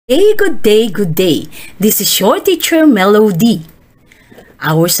Hey, good day, good day. This is your teacher Melody.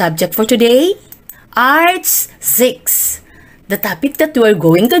 Our subject for today, Arts 6. The topic that we are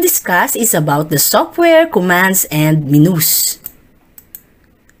going to discuss is about the software, commands, and menus.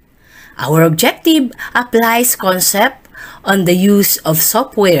 Our objective applies concept on the use of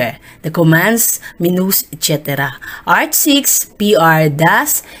software, the commands, menus, etc. Art 6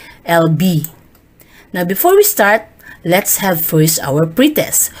 PR-LB. Now before we start, let's have first our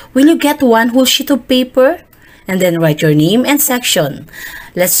pretest. Will you get one whole sheet of paper? And then write your name and section.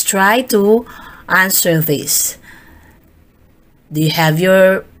 Let's try to answer this. Do you have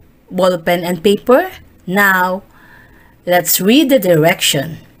your ball pen and paper? Now, let's read the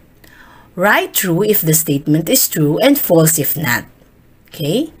direction. Write true if the statement is true and false if not.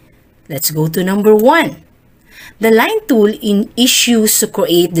 Okay, let's go to number 1. The line tool is used to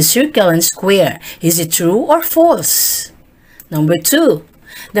create the circle and square. Is it true or false? Number 2.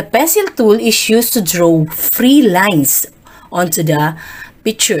 The pencil tool is used to draw free lines onto the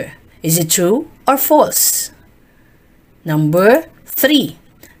picture. Is it true or false? Number 3.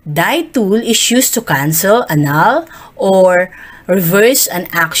 Die tool is used to cancel, annul, or reverse an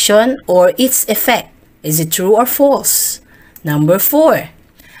action or its effect. Is it true or false? Number 4.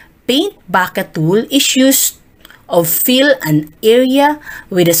 Paint bucket tool is used to fill an area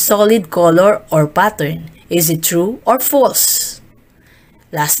with a solid color or pattern. Is it true or false?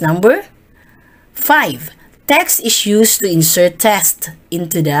 Last number 5. Text is used to insert text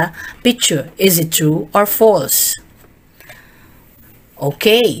into the picture. Is it true or false?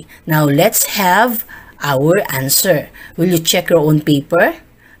 Okay, now let's have our answer. Will you check your own paper?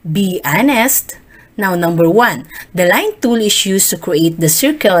 Be honest. Now, number 1. The line tool is used to create the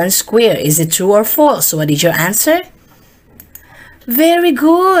circle and square. Is it true or false? What is your answer? Very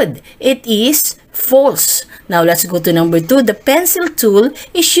good. It is false. Now, let's go to number 2. The pencil tool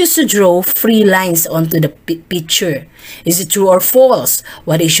is used to draw free lines onto the picture. Is it true or false?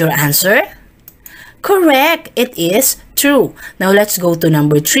 What is your answer? Correct. It is true. Now, let's go to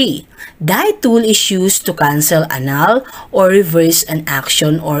number 3. Die tool is used to cancel, annul, or reverse an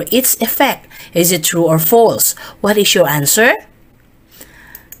action or its effect. Is it true or false? What is your answer?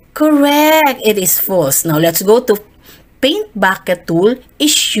 Correct. It is false. Now, let's go to paint bucket tool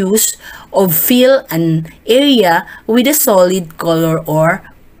is used to fill an area with a solid color or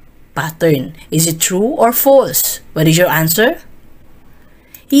pattern. Is it true or false? What is your answer?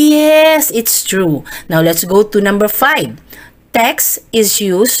 Yes, it's true. Now let's go to number 5. Text is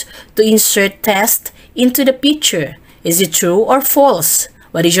used to insert text into the picture. Is it true or false?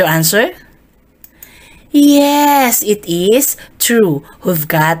 What is your answer? Yes, it is true. We've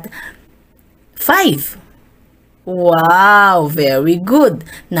got 5. Wow, very good.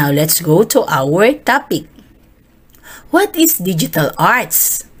 Now let's go to our topic. What is digital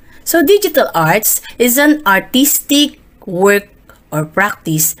arts? So digital arts is an artistic work or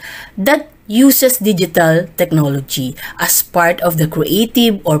practice that uses digital technology as part of the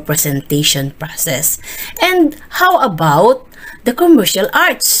creative or presentation process. And how about the commercial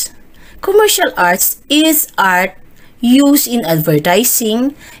arts? Commercial arts is art used in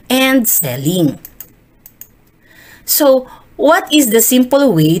advertising and selling. So, what is the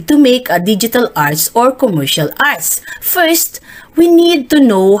simple way to make a digital arts or commercial arts? First, we need to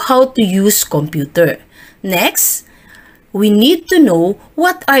know how to use computer. Next, we need to know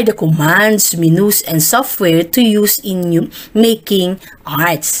what are the commands, menus, and software to use in making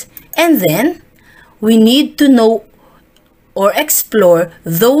arts. And then, we need to know or explore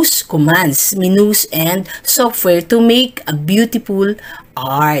those commands, menus, and software to make a beautiful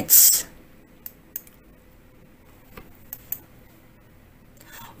arts.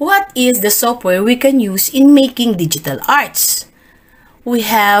 What is the software we can use in making digital arts? We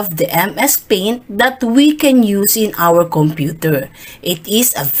have the MS Paint that we can use in our computer. It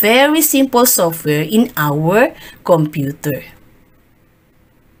is a very simple software in our computer.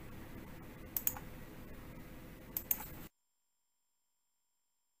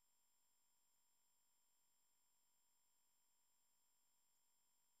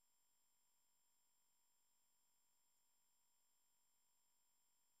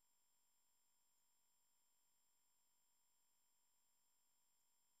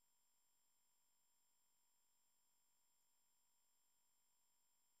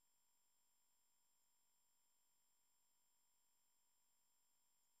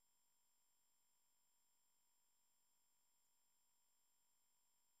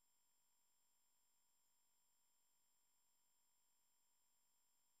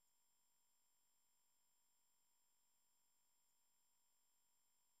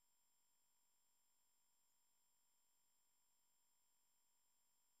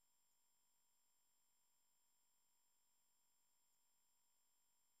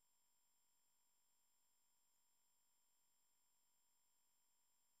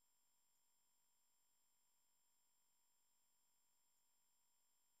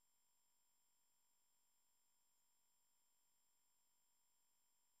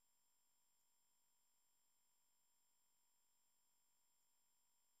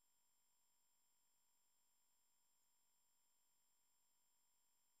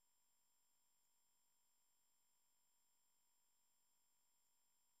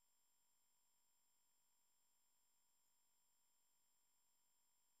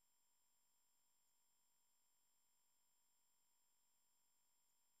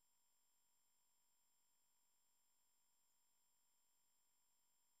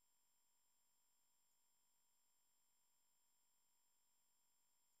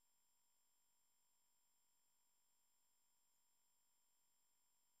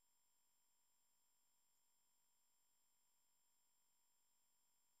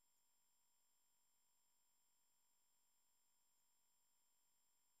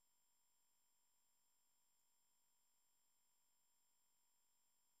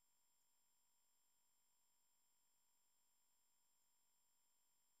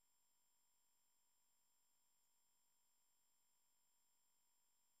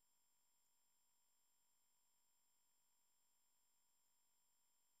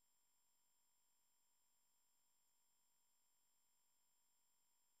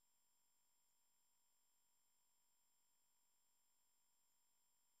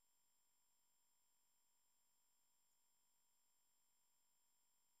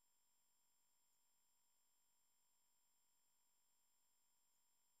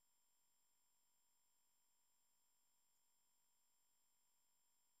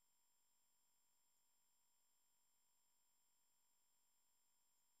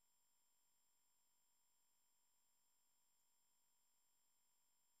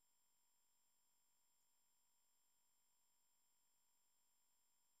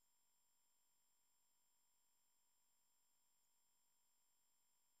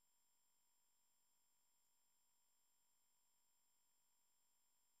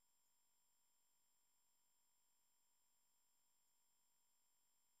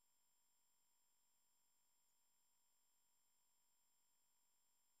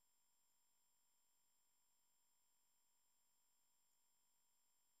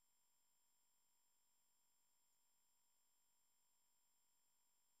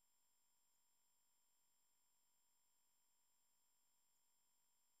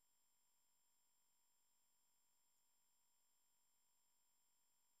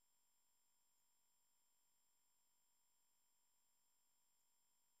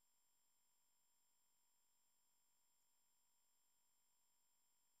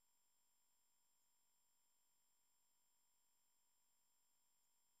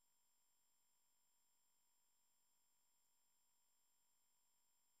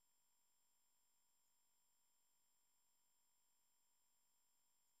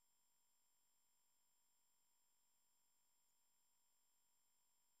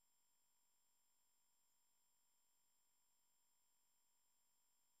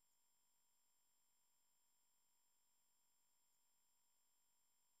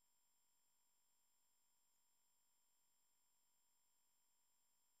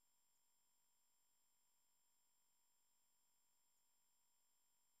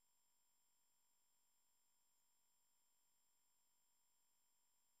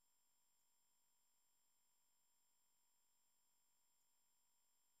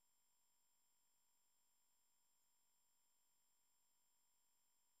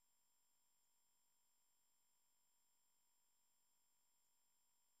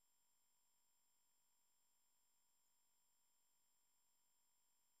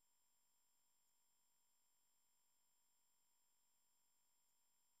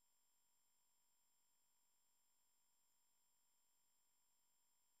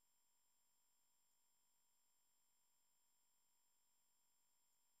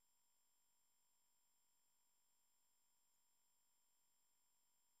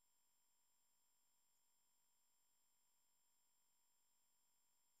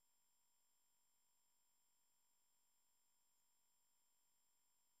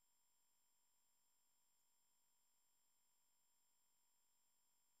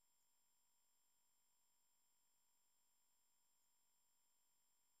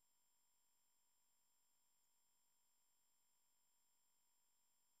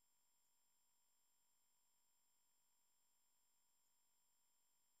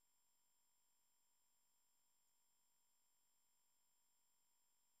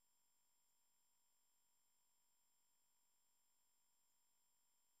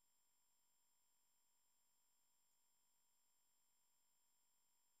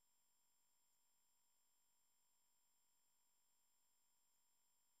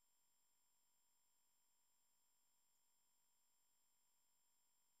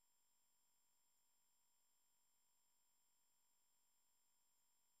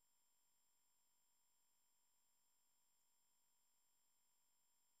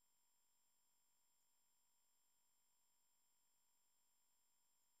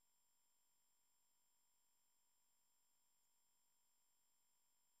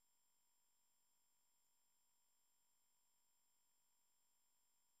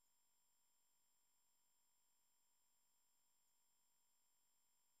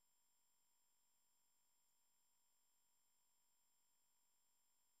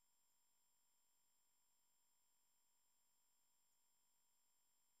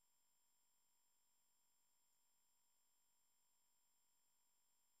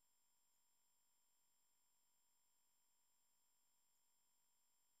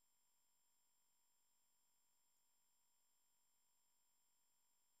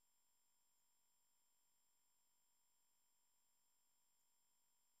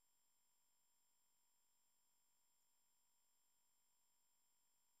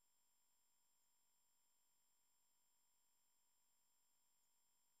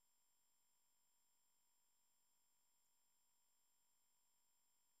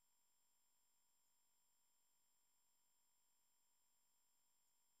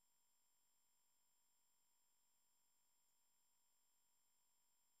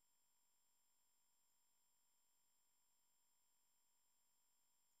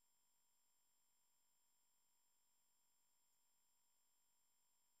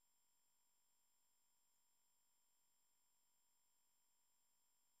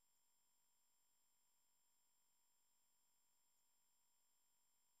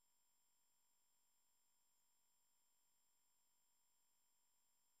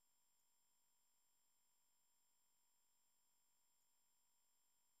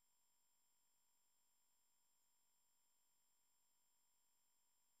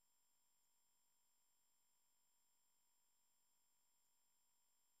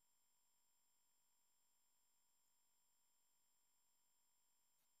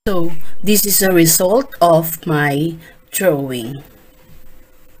 So this is a result of my drawing.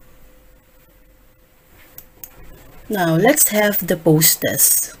 Now let's have the pose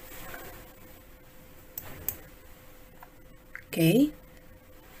test. Okay,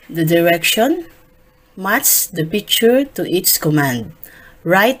 the direction, match the picture to each command.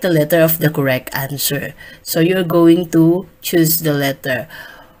 Write the letter of the correct answer. So you're going to choose the letter.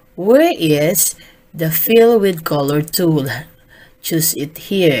 Where is the fill with color tool? Choose it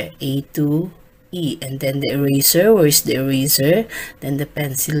here, A to E. And then the eraser, where is the eraser? Then the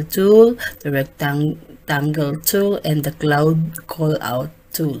pencil tool, the rectangle tool, and the cloud call out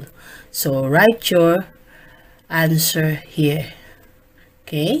tool. So write your answer here.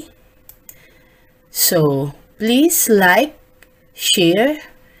 Okay, so please like, share,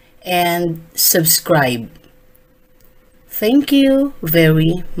 and subscribe. Thank you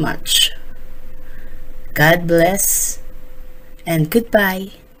very much. God bless and goodbye.